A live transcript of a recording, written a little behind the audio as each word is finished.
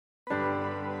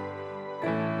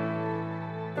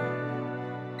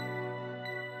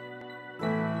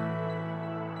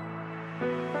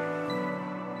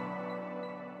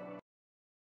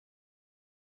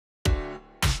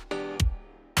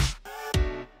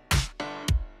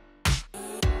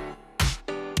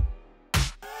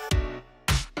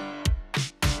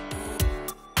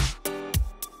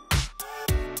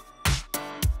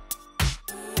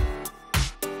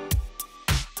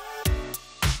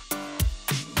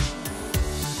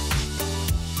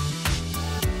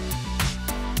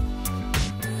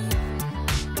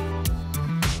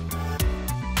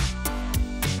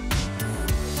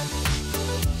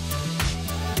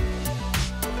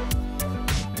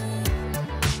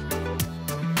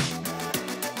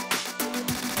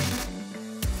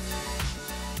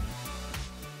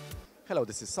Hello,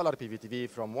 this is Solar PV TV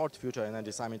from World Future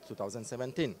Energy Summit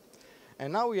 2017.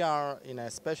 And now we are in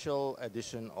a special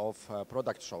edition of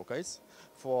product showcase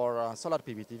for Solar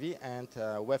PV TV and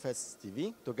WFES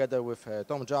TV, together with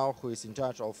Tom Zhao, who is in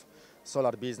charge of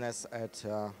solar business at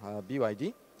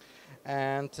BYD.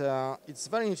 And it's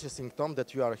very interesting, Tom,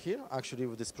 that you are here actually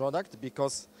with this product,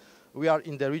 because we are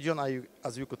in the region,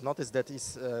 as you could notice, that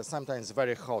is sometimes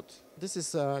very hot. This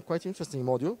is a quite interesting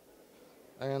module.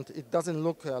 And it doesn't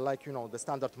look like, you know, the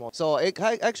standard model. So it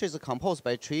actually is composed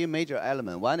by three major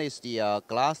elements. One is the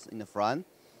glass in the front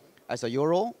as a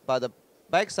Euro, but the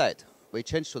back side we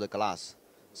change to the glass.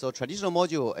 So traditional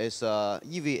module is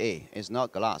EVA, it's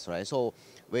not glass, right? So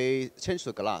we change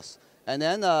to glass. And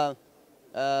then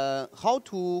how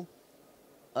to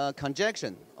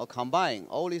conjunction or combine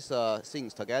all these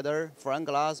things together, front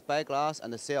glass, back glass,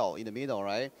 and the cell in the middle,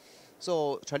 right?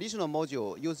 So traditional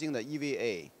module using the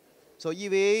EVA. So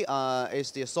EVA is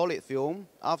the solid film.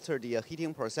 After the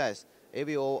heating process, it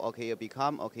will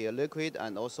become a liquid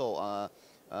and also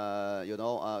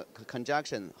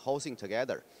conjunction holding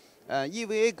together.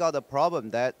 EVA got a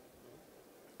problem that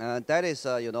that is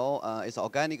it's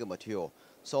organic material.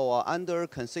 So under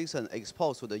consistent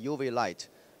exposed to the UV light,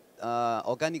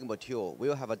 organic material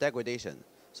will have a degradation.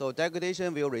 So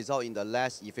degradation will result in the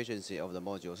less efficiency of the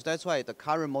module. So that's why the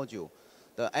current module,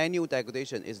 the annual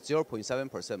degradation is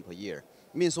 0.7% per year.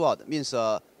 Means what? Means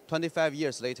 25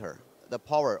 years later, the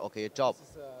power, drop. This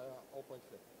is 0.3.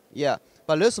 Yeah,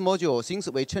 but this module,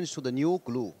 since we changed to the new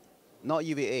glue, not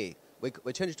EVA,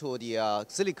 we changed to the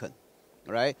silicon,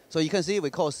 right? So you can see we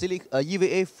call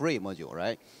EVA-free module,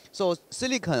 right? So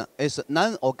silicon is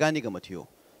non-organic material.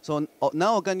 So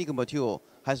non-organic material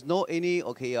has no any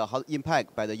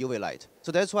impact by the UV light.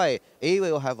 So that's why it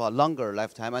will have a longer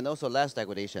lifetime and also less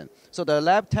degradation. So the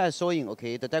lab test showing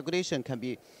the degradation can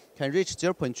reach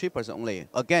 0.3% only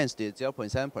against the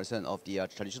 0.7% of the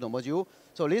traditional module.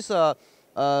 So this a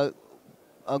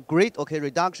great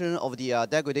reduction of the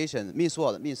degradation means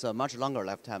what? It means a much longer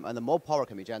lifetime and more power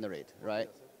can be generated, right?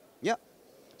 Yeah.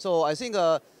 So I think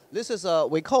this is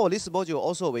we call this module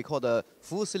also we call the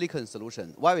full silicon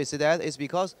solution. Why we say that is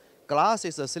because glass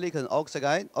is a silicon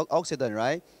oxidant,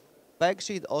 right?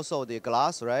 Backsheet also the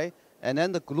glass, right? And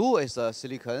then the glue is a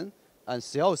silicon and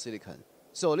cell silicon.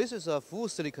 So this is a full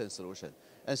silicon solution.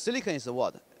 And silicon is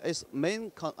what? It's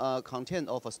main content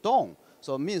of a stone.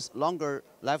 So it means longer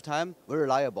lifetime, very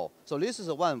reliable. So this is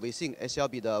the one we think it shall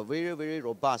be the very, very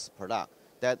robust product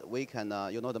that we can,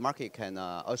 the market can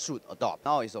should adopt.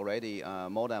 Now it's already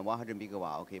more than 100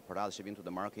 megawatt, product shipping to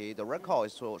the market. The record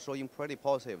is showing pretty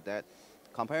positive that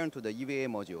comparing to the EVA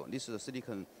module, this is a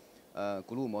silicon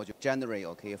glue module generate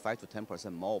 5 to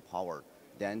 10% more power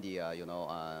than the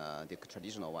the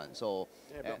traditional one. So,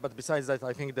 yeah, but besides that,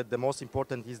 I think that the most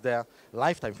important is the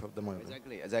lifetime of the module.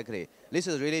 Exactly. This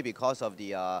is really because of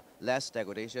the less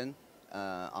degradation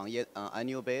on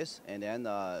annual base, and then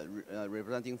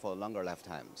representing for longer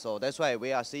lifetime. So that's why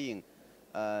we are seeing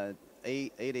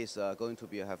it is going to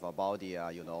have about the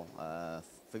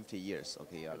 50 years.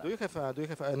 Do you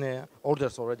have any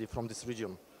orders already from this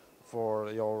region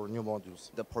for your new modules?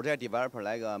 The project developer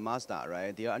like Mazda,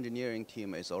 right? Their engineering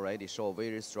team is already show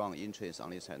very strong interest on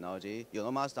this technology.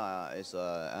 Mazda is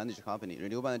an energy company,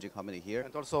 renewable energy company here,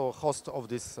 and also host of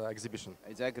this exhibition.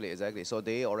 Exactly. So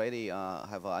they already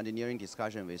have an engineering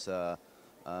discussion with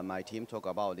my team, talk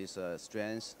about this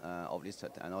strengths of this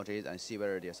technology and see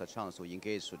whether there's a chance to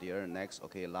engage to their next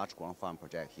large ground farm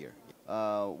project here.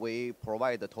 We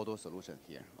provide the total solution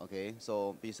here.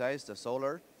 So besides the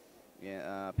solar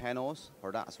panels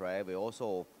products, right? We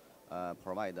also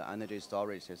provide the energy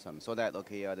storage system so that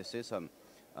the system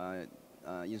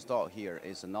installed here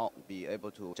is not be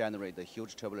able to generate the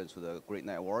huge turbulence to the grid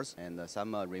networks, and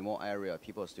some remote area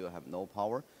people still have no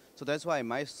power. So that's why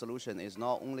my solution is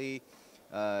not only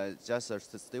just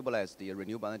to stabilize the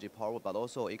renewable energy power, but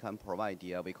also it can provide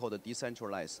the we call the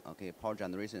decentralized power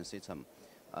generation system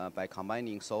by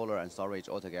combining solar and storage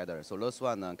all together. So this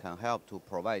one can help to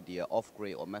provide the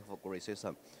off-grid or microgrid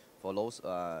system for those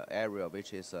area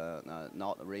which is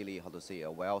not really,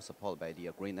 well supported by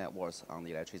the grid networks on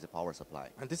the electricity power supply.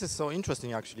 And this is so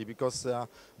interesting actually, because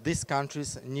these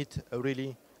countries need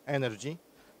really energy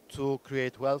to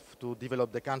create wealth, to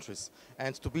develop the countries,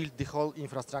 and to build the whole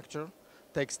infrastructure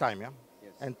takes time, yeah?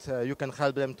 Yes. And you can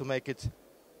help them to make it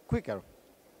quicker.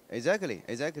 Exactly.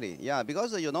 Yeah,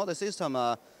 because the system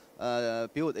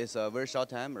built is a very short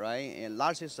time, right? And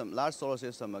large solar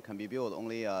system can be built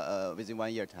only within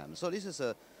 1 year time. So this is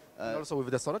also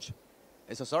with the storage.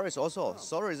 It's a storage also. Oh.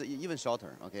 Storage is even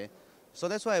shorter. So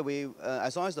that's why we,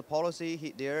 as long as the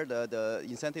policy there, the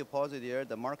incentive policy there,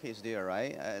 the market is there,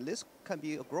 right? This can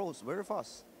be growth very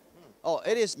fast. Oh,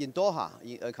 it is in Doha,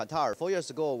 in Qatar. 4 years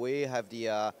ago, we have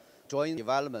the joint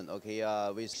development,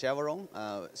 with Chevron.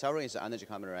 Chevron is an energy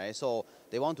company, right? So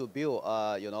they want to build,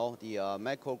 the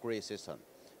microgrid system,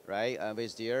 right?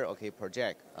 With their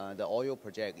project, the oil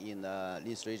project in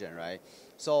this region, right?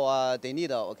 So they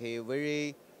need a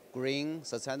very green,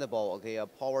 sustainable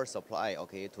power supply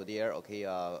to their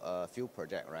fuel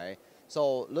project, right?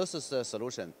 So this is the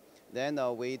solution. Then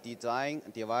we design,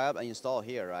 develop, and install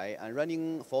here, right? And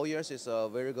running 4 years is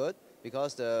very good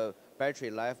because the battery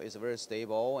life is very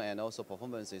stable and also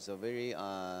performance is very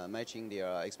matching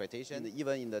their expectation.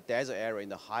 Even in the desert area, in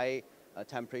the high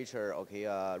temperature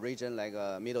region like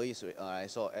Middle East,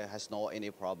 so it has no any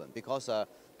problem because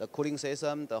the cooling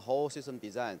system, the whole system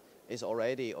design is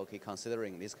already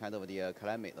considering this kind of the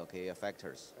climate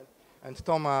factors. And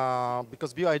Tom,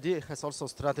 because BYD has also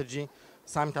strategy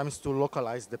sometimes to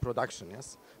localize the production,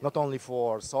 yes? Not only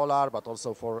for solar, but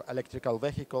also for electrical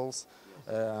vehicles,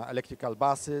 electrical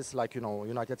buses, like,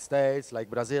 United States,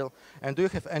 like Brazil. And do you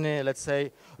have any, let's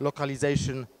say,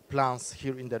 localization plans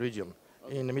here in the region,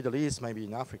 in the Middle East, maybe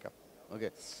in Africa? Okay,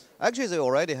 actually they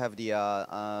already have the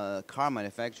car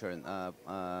manufacturing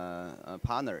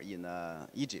partner in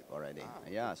Egypt already.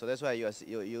 Yeah, so that's why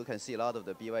you can see a lot of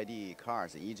the BYD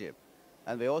cars in Egypt.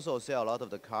 And we also sell a lot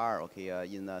of the car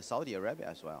in Saudi Arabia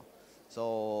as well.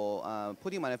 So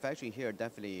putting manufacturing here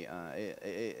definitely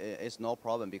is no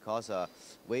problem because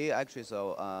we actually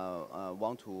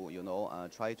want to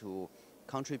try to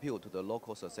contribute to the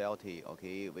local society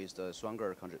with the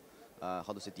stronger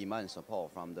demand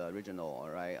support from the regional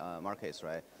markets,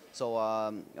 right?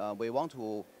 So we want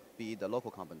to be the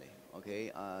local company,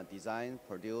 design,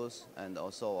 produce, and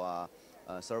also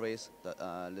service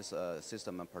this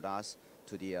system and products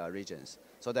to the regions,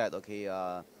 so that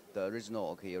the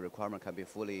regional requirement can be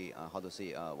fully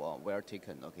well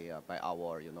taken by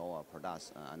our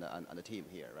products and the team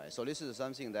here, right? So this is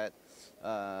something that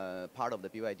part of the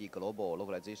BYD global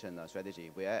localization strategy.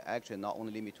 We are actually not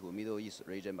only limit to Middle East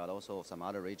region, but also some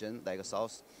other region like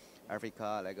South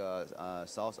Africa, like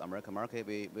South American market.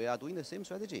 We are doing the same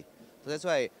strategy. So that's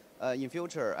why in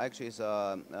future actually as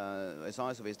long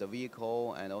as with the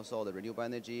vehicle and also the renewable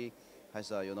energy has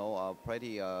a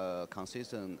pretty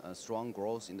consistent strong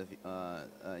growth in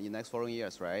the next following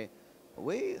years, right?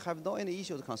 We have no any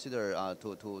issue to consider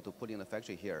to put in a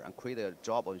factory here and create a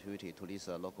job opportunity to these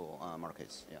local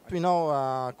markets. Yeah. We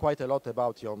know quite a lot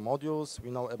about your modules. We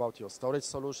know about your storage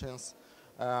solutions.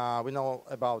 We know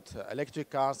about electric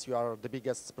cars. You are the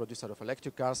biggest producer of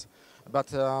electric cars. But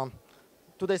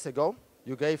 2 days ago,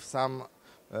 you gave some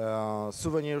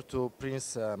souvenir to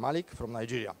Prince Malik from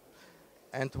Nigeria.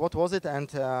 And what was it, and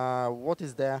what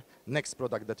is the next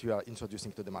product that you are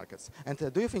introducing to the markets? And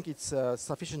do you think it's a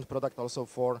sufficient product also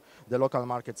for the local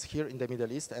markets here in the Middle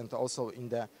East and also in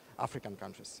the African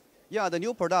countries? Yeah, the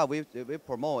new product we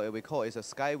promote, we call it a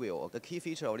Skywheel. The key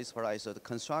feature of this product is that the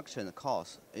construction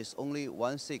cost is only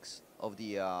 1/6 of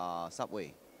the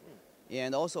subway.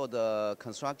 And also the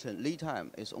construction lead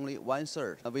time is only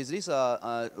 1/3. With this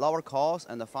lower cost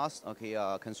and the fast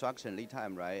construction lead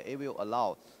time, right, it will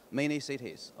allow many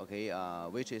cities,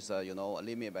 which is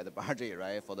limited by the budget,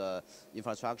 right, for the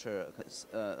infrastructure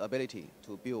ability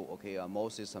to build more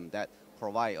system that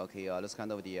provide this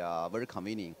kind of the very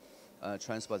convenient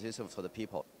transportation for the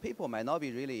people. People might not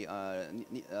be really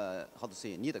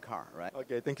need a car, right?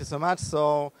 Okay, thank you so much.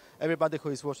 So everybody who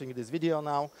is watching this video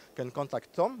now can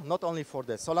contact Tom, not only for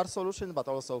the solar solution, but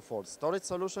also for storage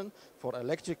solution, for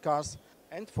electric cars,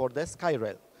 and for the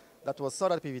Skyrail. That was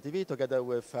Solar PV TV together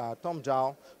with Tom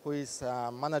Zhao, who is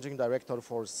Managing Director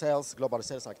for sales, global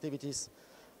sales activities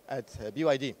at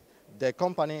BYD, the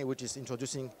company which is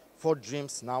introducing Ford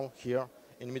Dreams now here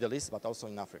in Middle East, but also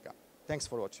in Africa. Thanks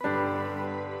for watching.